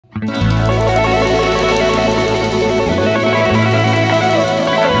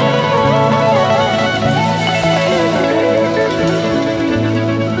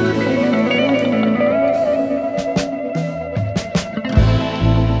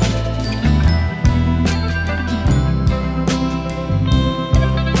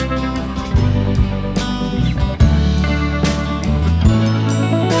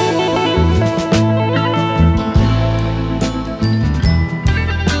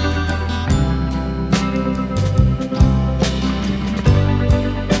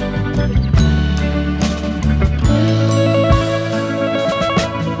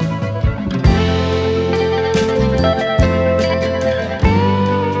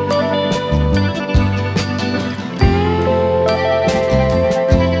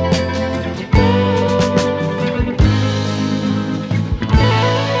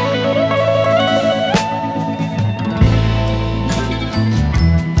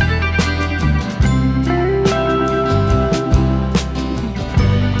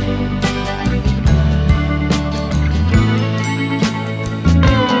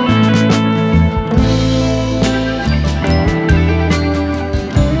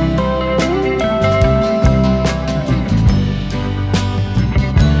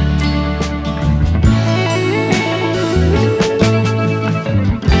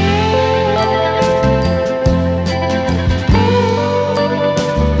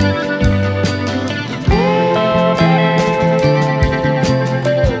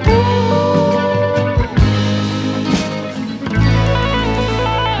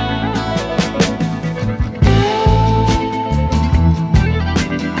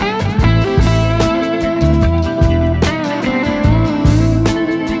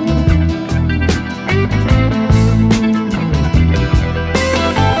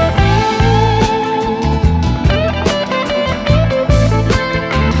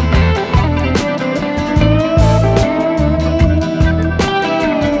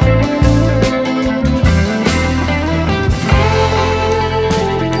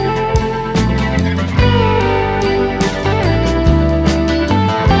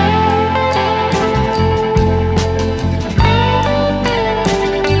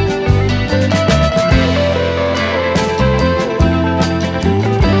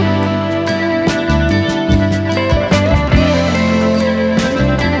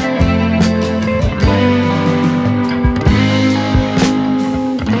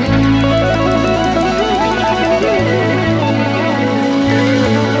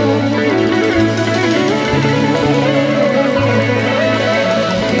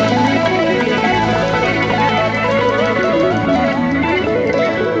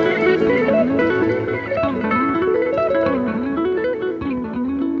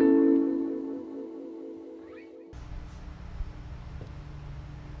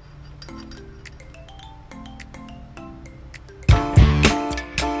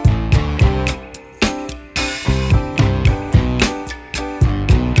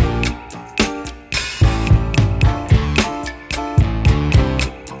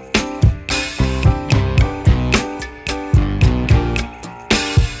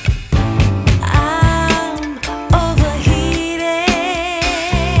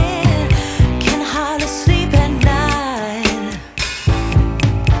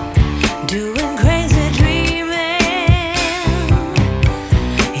Do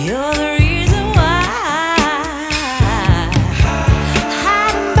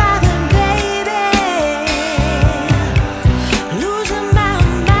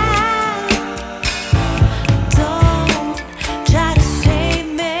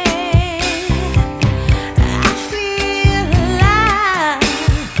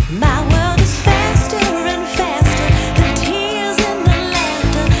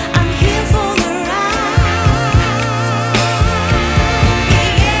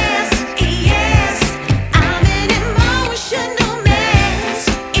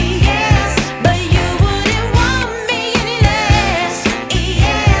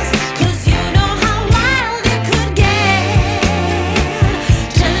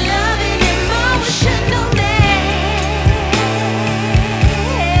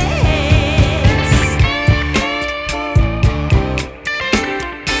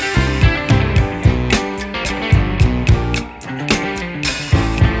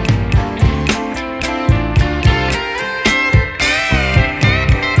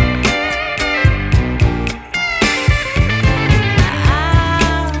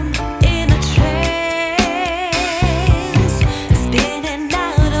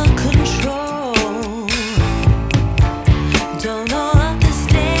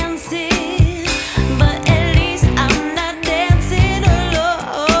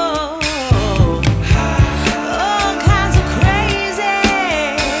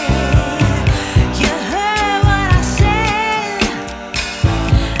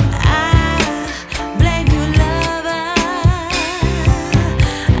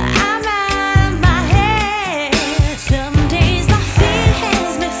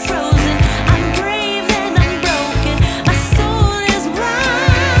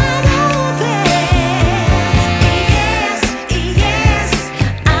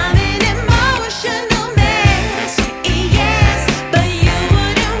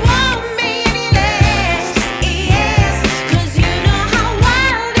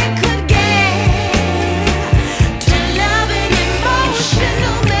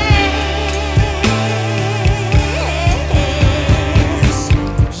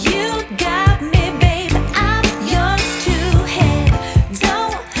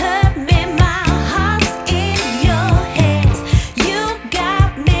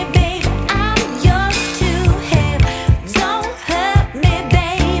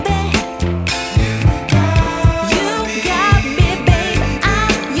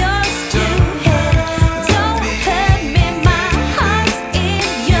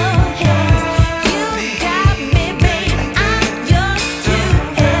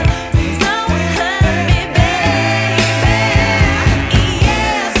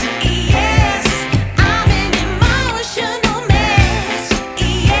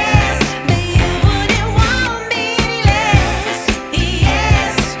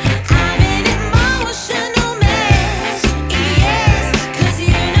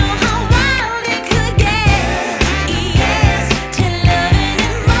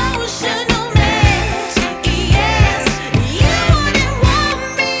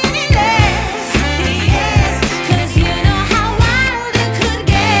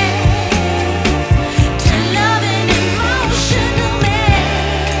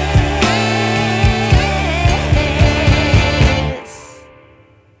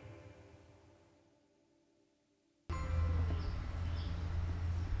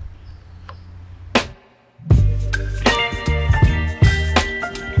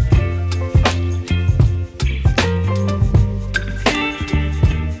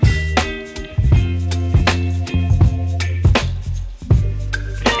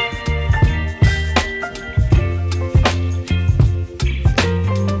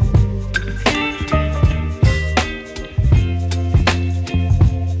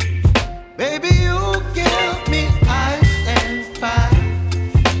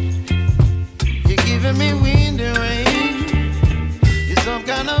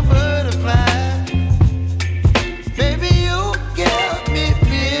kind of butterfly. Baby, you give me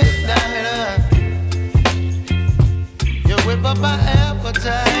midnight. You whip up my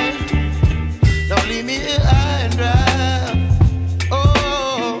appetite. Don't leave me here high and dry.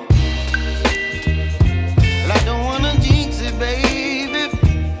 Oh, well, I don't wanna jinx it, baby,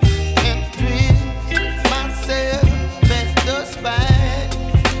 and twist myself at the spine.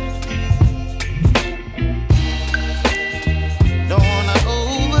 Don't wanna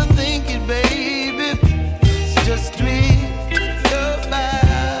overthink it, baby. It's just twist your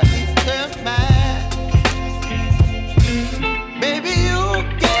body and mine. Baby, you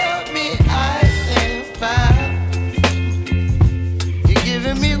give me ice and fire. You're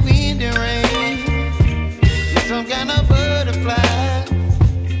giving me wind and rain. You're some kind of butterfly.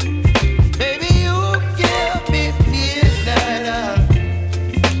 Baby, you give me midnight.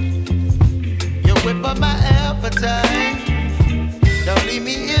 You whip up my appetite. Don't leave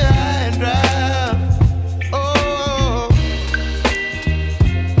me here high and dry. Oh,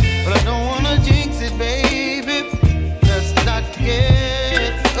 but I don't wanna jinx it, baby. Let's not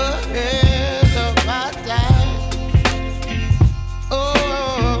get ahead of my time.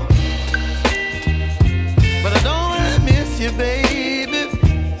 Oh, but I don't wanna miss you, baby.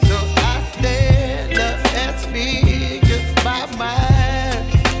 So I stand up and speak my mind.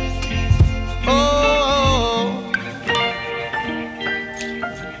 Oh.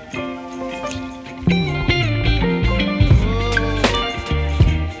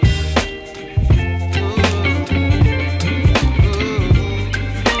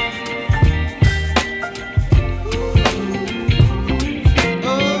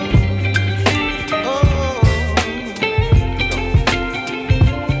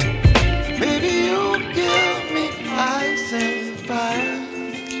 Baby, you give me ice and fire.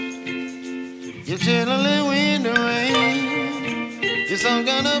 You're chilling wind and rain. You're some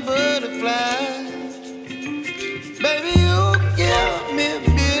kind of butterfly. Baby, you give me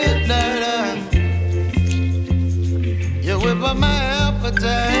midnight. You whip up my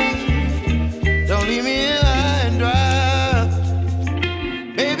appetite.